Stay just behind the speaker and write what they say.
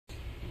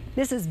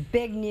This is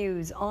big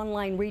news.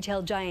 Online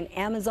retail giant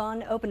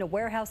Amazon opened a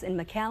warehouse in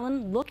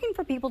McAllen looking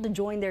for people to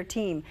join their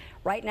team.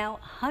 Right now,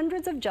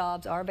 hundreds of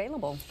jobs are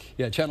available.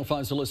 Yeah, Channel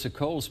 5's Alyssa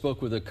Cole spoke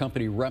with a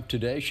company rep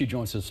today. She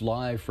joins us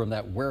live from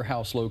that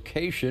warehouse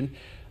location.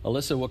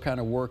 Alyssa, what kind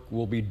of work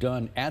will be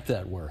done at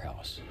that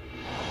warehouse?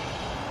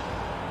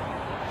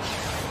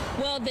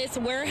 Well, this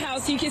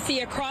warehouse you can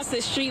see across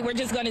the street, we're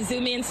just going to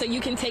zoom in so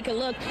you can take a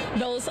look.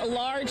 Those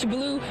large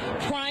blue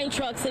prime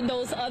trucks and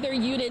those other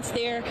units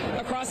there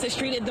across the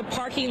street in the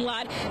parking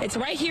lot. It's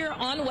right here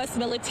on West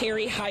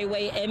Military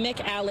Highway in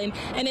McAllen,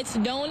 and it's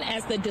known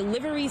as the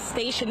delivery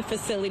station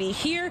facility.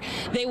 Here,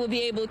 they will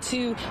be able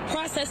to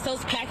process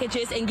those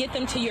packages and get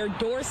them to your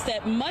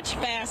doorstep much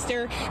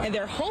faster, and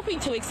they're hoping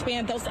to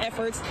expand those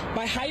efforts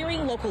by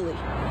hiring locally.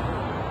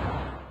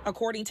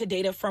 According to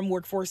data from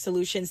Workforce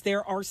Solutions,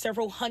 there are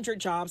several hundred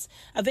jobs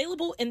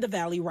available in the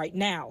Valley right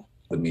now.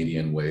 The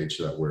median wage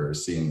that we're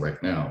seeing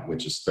right now,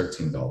 which is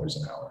 $13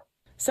 an hour.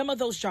 Some of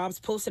those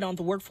jobs posted on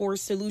the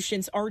Workforce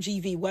Solutions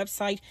RGV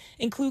website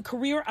include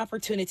career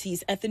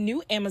opportunities at the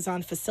new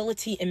Amazon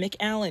facility in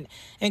McAllen,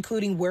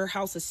 including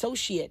warehouse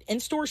associate,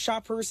 in-store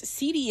shoppers,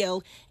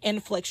 CDL,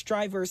 and flex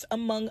drivers,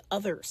 among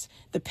others.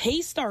 The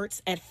pay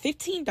starts at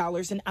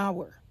 $15 an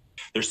hour.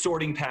 They're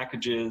sorting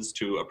packages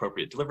to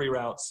appropriate delivery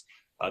routes.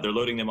 They're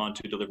loading them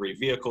onto delivery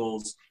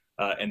vehicles,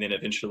 and then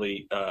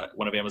eventually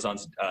one of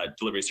Amazon's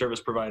delivery service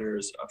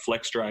providers,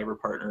 flex driver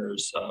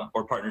partners,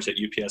 or partners at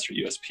UPS or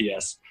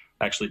USPS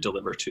actually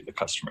deliver to the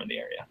customer in the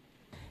area.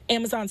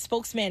 Amazon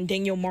spokesman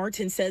Daniel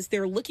Martin says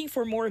they're looking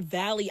for more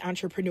Valley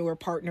entrepreneur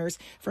partners,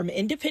 from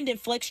independent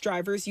flex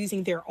drivers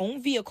using their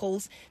own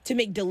vehicles to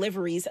make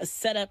deliveries, a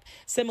setup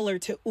similar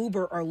to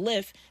Uber or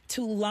Lyft,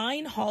 to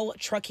line haul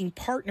trucking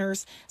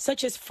partners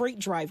such as freight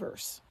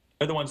drivers.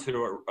 They're the ones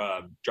who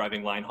are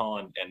driving line haul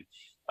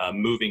and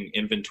moving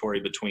inventory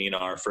between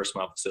our first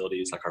mile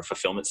facilities, like our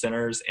fulfillment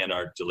centers and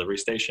our delivery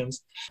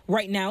stations.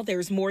 Right now,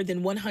 there's more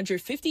than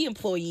 150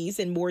 employees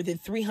and more than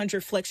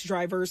 300 flex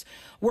drivers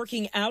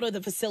working out of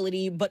the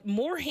facility, but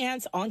more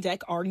hands on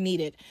deck are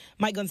needed.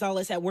 Mike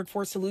Gonzalez at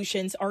Workforce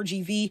Solutions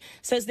RGV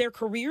says their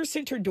career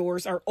center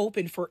doors are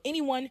open for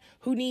anyone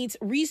who needs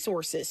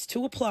resources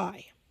to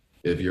apply.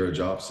 If you're a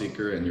job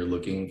seeker and you're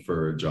looking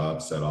for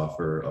jobs that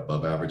offer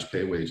above average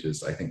pay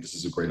wages, I think this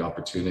is a great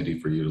opportunity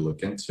for you to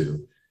look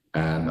into.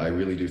 And I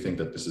really do think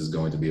that this is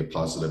going to be a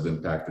positive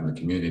impact in the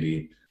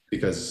community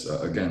because,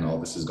 again, all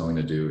this is going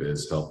to do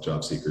is help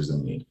job seekers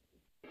in need.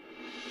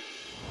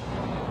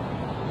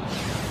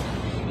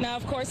 Now,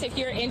 of course, if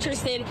you're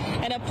interested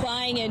in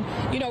applying and,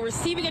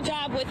 receiving a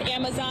job with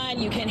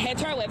Amazon, you can head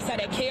to our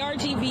website at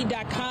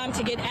krgv.com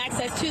to get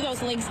access to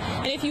those links.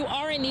 And if you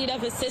are in need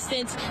of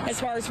assistance as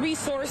far as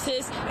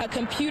resources, a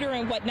computer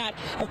and whatnot,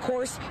 of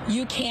course,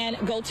 you can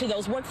go to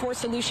those Workforce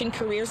Solution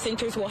Career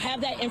Centers. We'll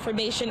have that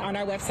information on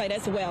our website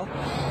as well.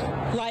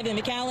 Live in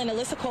McAllen,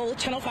 Alyssa Cole,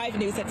 Channel 5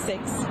 News at 6.